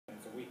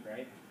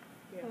right?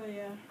 Yeah. Oh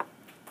yeah.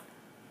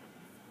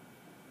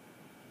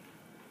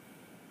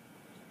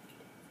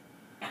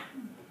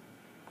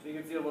 So you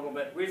can see a little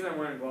bit. The reason I'm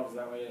wearing gloves is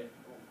that way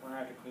when I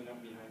have to clean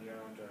up behind here, I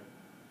don't have to,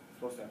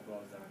 supposed to have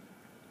gloves on.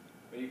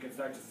 But you can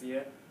start to see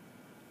it.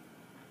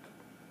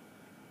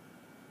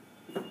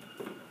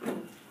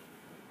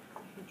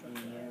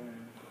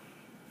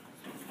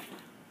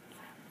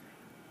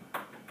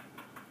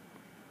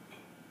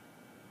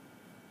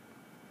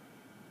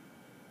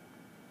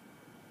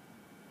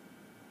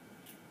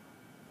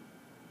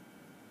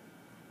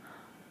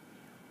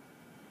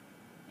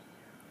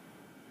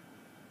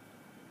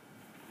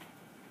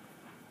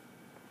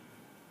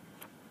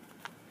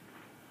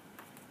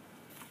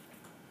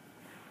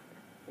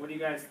 What do you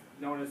guys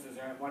notice? Is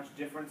there much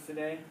difference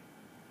today?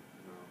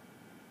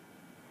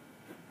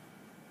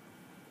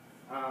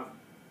 No.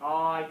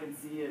 All I can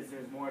see is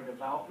there's more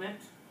development.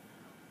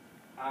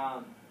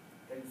 And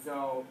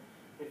so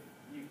if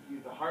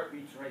the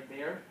heartbeat's right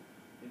there,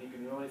 and you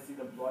can really see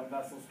the blood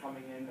vessels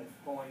coming in that's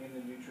pulling in the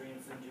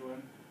nutrients into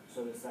him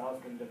so the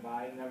cells can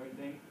divide and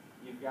everything.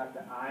 You've got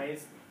the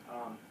eyes.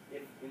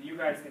 If you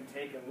guys can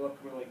take and look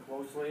really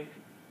closely.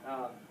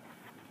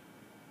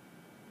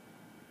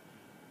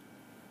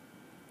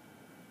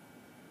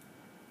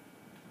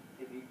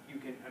 You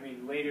can, I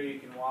mean, later you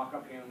can walk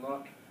up here and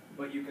look,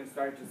 but you can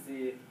start to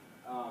see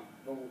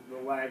the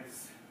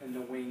legs and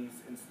the wings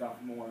and stuff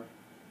more.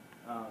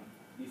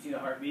 You see the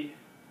heartbeat?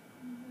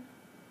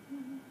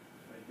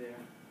 Right there.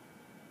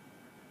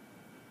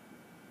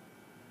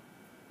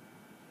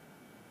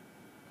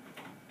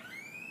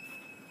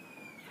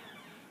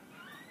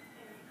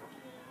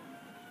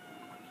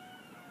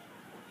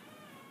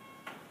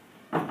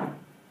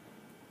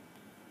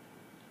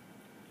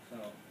 So,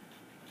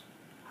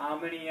 how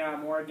many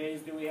more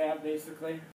days do we have, basically?